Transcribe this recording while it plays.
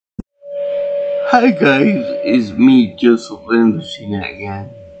Hi guys, it's me, Joseph Anderson again.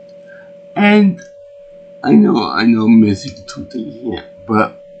 And I know I'm missing something here,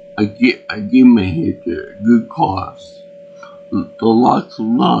 but I give my head to a good cause. The lots of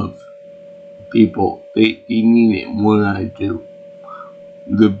love. People, they need it more than I do.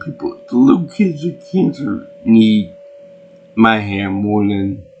 The little kids with cancer need my hair more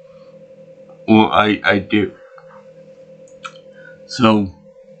than I do. So,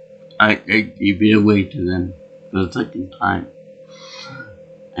 I gave it away to them for the second time.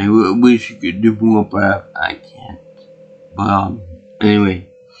 I wish you could do more, but I can't. But, anyway,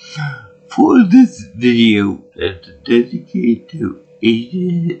 for this video that's dedicated to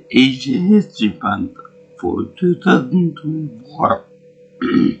Asia History Month for 2024,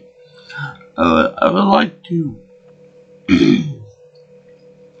 I would like to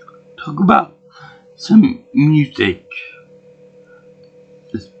talk about some music,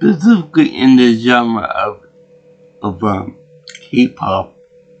 specifically in the genre of K-pop.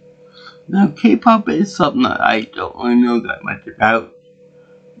 Now, K-pop is something that I don't really know that much about,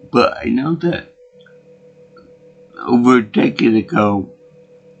 but I know that over a decade ago,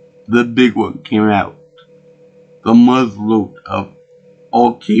 the big one came out, the muzzle of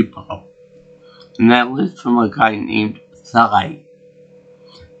all K-pop, and that was from a guy named PSY,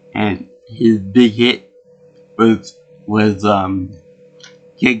 and his big hit was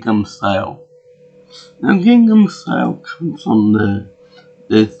Gangnam Style. Now, Gangnam Style comes from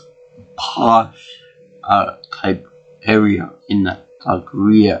this posh type area in South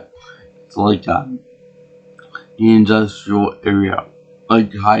Korea. It's like the industrial area,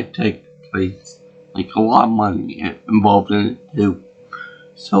 like high-tech place, like a lot of money involved in it too.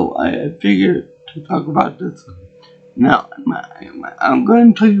 So I figured to talk about this one. Now, I'm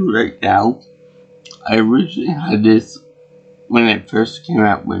going to tell you right now, I originally had this when it first came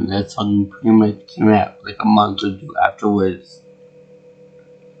out, when that song pretty much came out, like a month or two afterwards.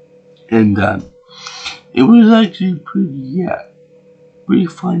 And it was actually pretty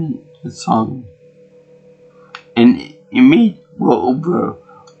fun, the song. And it made well over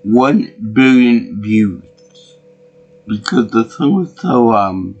 1 billion views because the song was so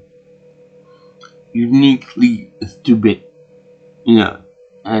uniquely stupid,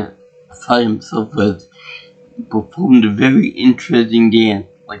 and Psy himself has performed a very interesting dance,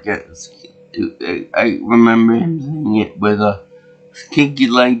 like I remember him saying it with a skinky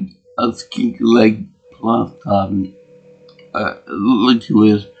leg plus it looked like he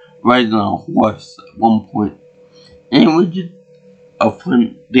was riding on a horse at one point, and it was just a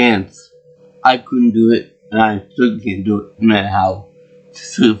fun dance. I couldn't do it, and I still can't do it, no matter how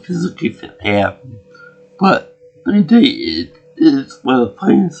physically fit I am. But let me tell you, it's one of the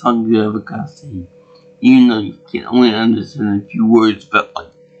funniest songs you ever got to see. Even though you can only understand a few words, but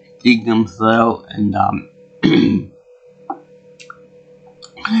like Gangnam Style and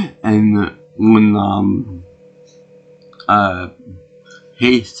and when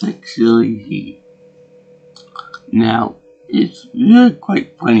Hey Sexually. Now it's really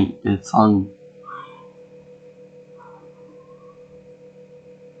quite funny, this song.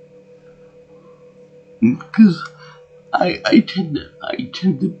 Because I tend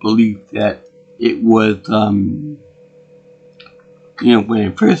to believe that it was when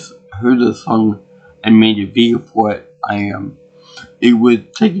I first heard the song and made a video for it, it was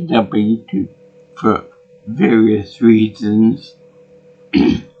taken down by YouTube for various reasons.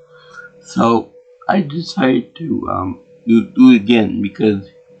 So I decided to do it again because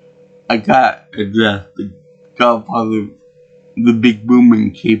I got addressed the godfather of the big boom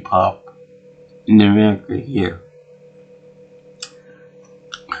in K-pop in America here.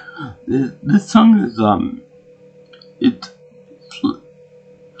 This song is it's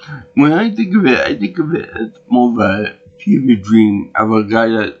when I think of it as more of a fever dream of a guy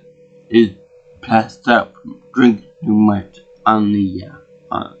that is passed out from drinking too much on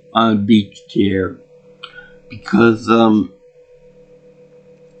a beach chair, because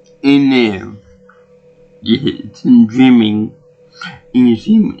in there it's him dreaming, and you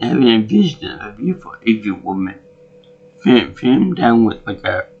see him having a vision of a beautiful Asian woman, him down with like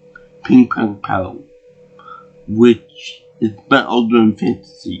a ping pong paddle, which is my ultimate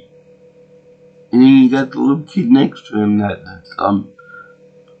fantasy. And then you got the little kid next to him that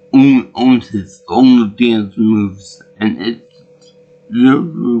owns his own dance moves, and it's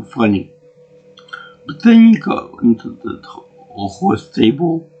really funny. But then you go into the horse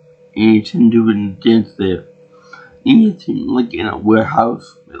stable, and you can do a dance there. And you see like in a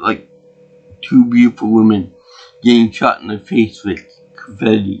warehouse with like two beautiful women getting shot in the face with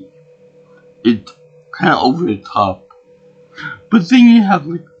confetti. It's kind of over the top. But then you have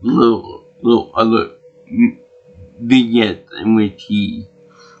like little little other vignettes in which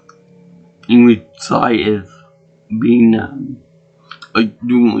Psy is being like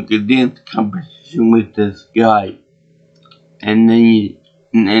doing like a dance competition with this guy, and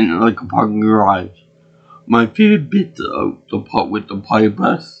then like a parking garage. My favorite bit's the part with the party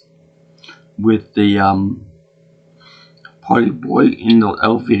bus, with the party boy in the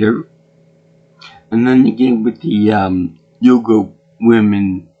elevator, and then again with the yoga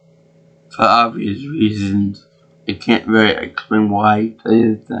women, for obvious reasons. I can't really explain why that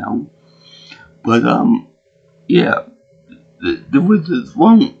is now, but yeah, there was this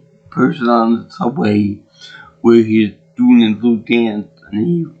one person on the subway where he's doing a little dance,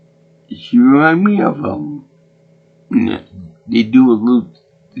 and she reminded me of yeah, they do a little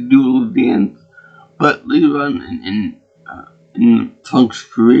dance, but later on in Funk's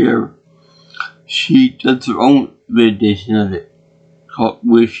career, she does her own rendition of it,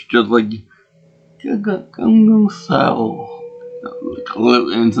 where she does like Gangnam style, like a little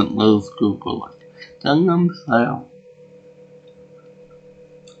innocent little school, but like Gangnam style,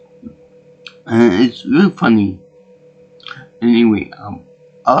 and it's really funny. Anyway,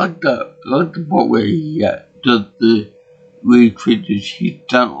 I like the part where he does the really crazy. She's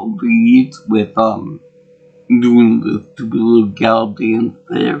done all the years with doing the stupid little gal dance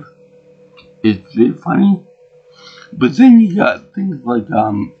there. It's very funny. But then you got things like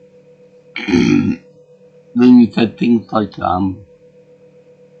the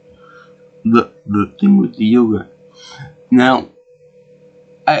thing with the yoga. Now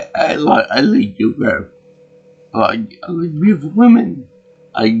I like yoga. I like beautiful women.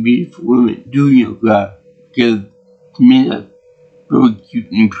 I like beautiful women doing yoga, because to me that's very cute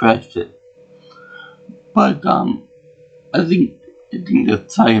and impressive. But I think that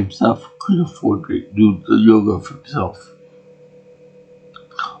Tsai himself could afford to do the yoga for himself.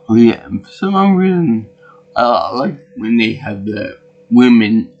 Oh yeah, and for some reason, I like when they have the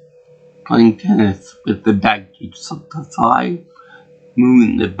women playing tennis with the backbeats of the Tsai,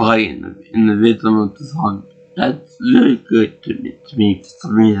 moving the body in the rhythm of the song. That's really good to me for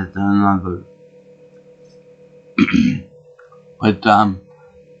some reason or another. But the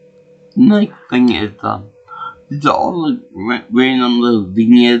next thing is these are all like random little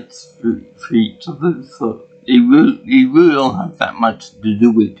vignettes for each other, so they really don't have that much to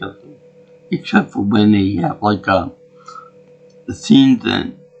do with each other, except for when they have like the scenes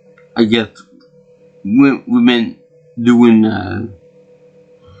and I guess women doing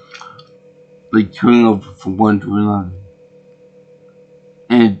like turning over from one to another,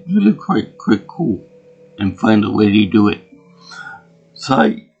 and it's really quite cool and find a way to do it.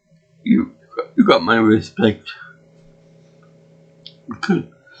 So you got my respect, because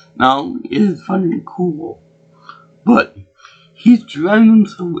not only is it funny and cool, but he's surrounding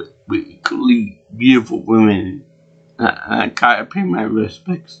himself with equally beautiful women. And I gotta pay my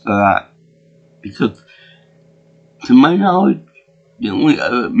respects to that, because to my knowledge, the only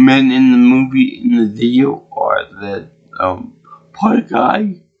other men in the movie, in the video, are the party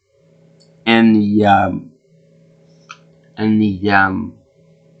guy and the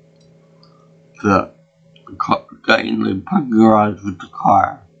guy in the parking garage with the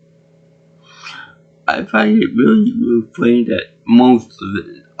car. I find it really funny that most of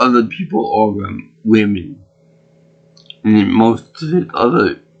the other people are women, and in most of his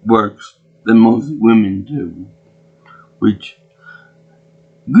other works that most women do, which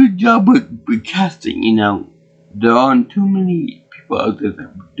good job with casting. There aren't too many people out there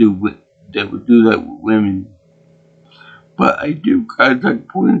that would do that with women. But I do like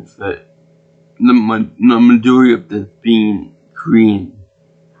points that the majority of this being Korean.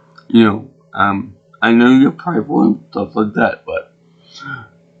 I know you're probably and stuff like that, but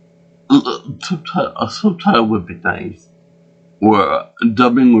a subtitle would be nice, or a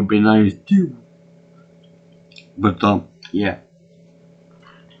dubbing would be nice too. But yeah.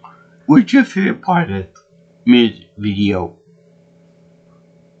 What's your favorite part of this music video?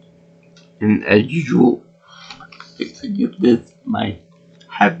 And as usual, I give this my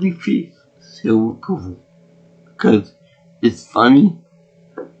happy face seal of approval, because it's funny,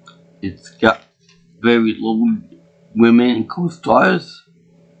 it's got very low women and co-stars,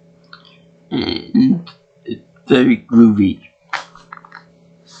 and it's very groovy.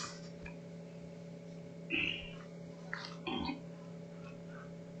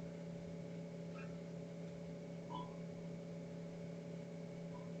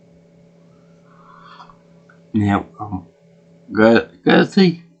 Now, gotta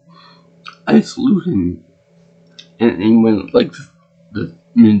say, I salute him and anyone that likes this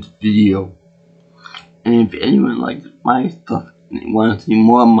music video. And if anyone likes my stuff, want to see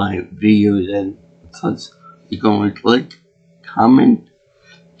more of my videos and such, you can like, comment,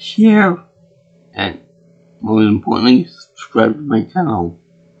 share, and most importantly, subscribe to my channel.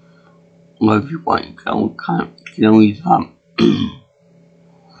 Or if you want, you can always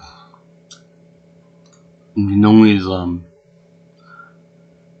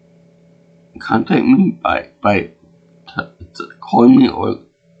contact me by calling me or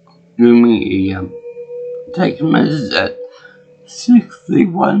giving me a text message at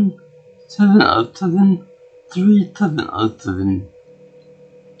 631-707-3707.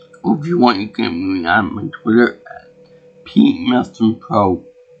 Or if you want, you can meet me on my Twitter at PMelstonPro.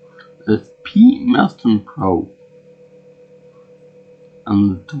 That's PMelstonPro on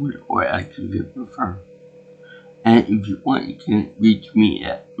the Twitter, or actually if you prefer. And if you want, you can reach me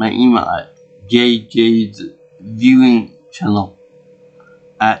at my email at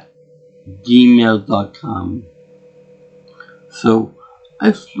jjsviewingchannel@gmail.com. So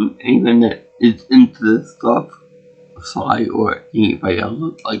I salute anyone that is into this stuff, PSY or anybody else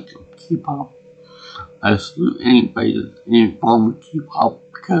that likes K-pop. I salute anybody that's involved with K-pop,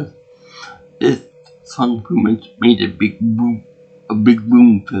 because this song pretty much made a big boom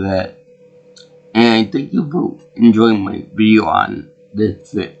for that. And I thank you for enjoying my video on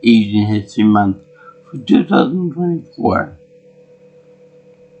this Asian History Month for 2024.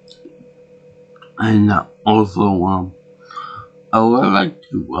 And also, I would like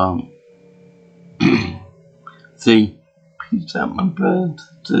to say peace out, my brothers and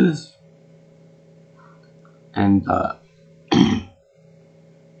sisters. And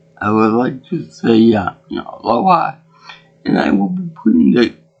I would like to say aloha. And I will be putting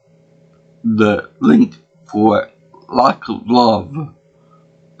the link for Locks of Love.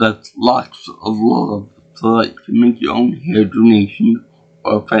 That's Locks of Love, so that you can make your own hair donation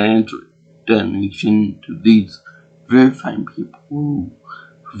or financial donation to these very fine people who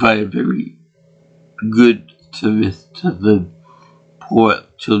provide a very good service to the poor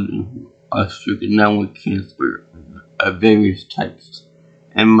children who are stricken down with cancer of various types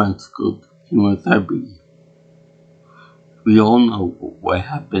and must go through chemotherapy. We all know what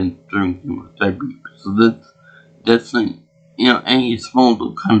happens during chemotherapy, so that's like, any small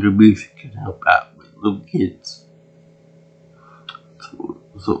little contribution can help out with little kids.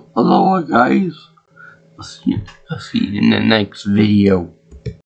 So aloha, guys. I'll see you in the next video.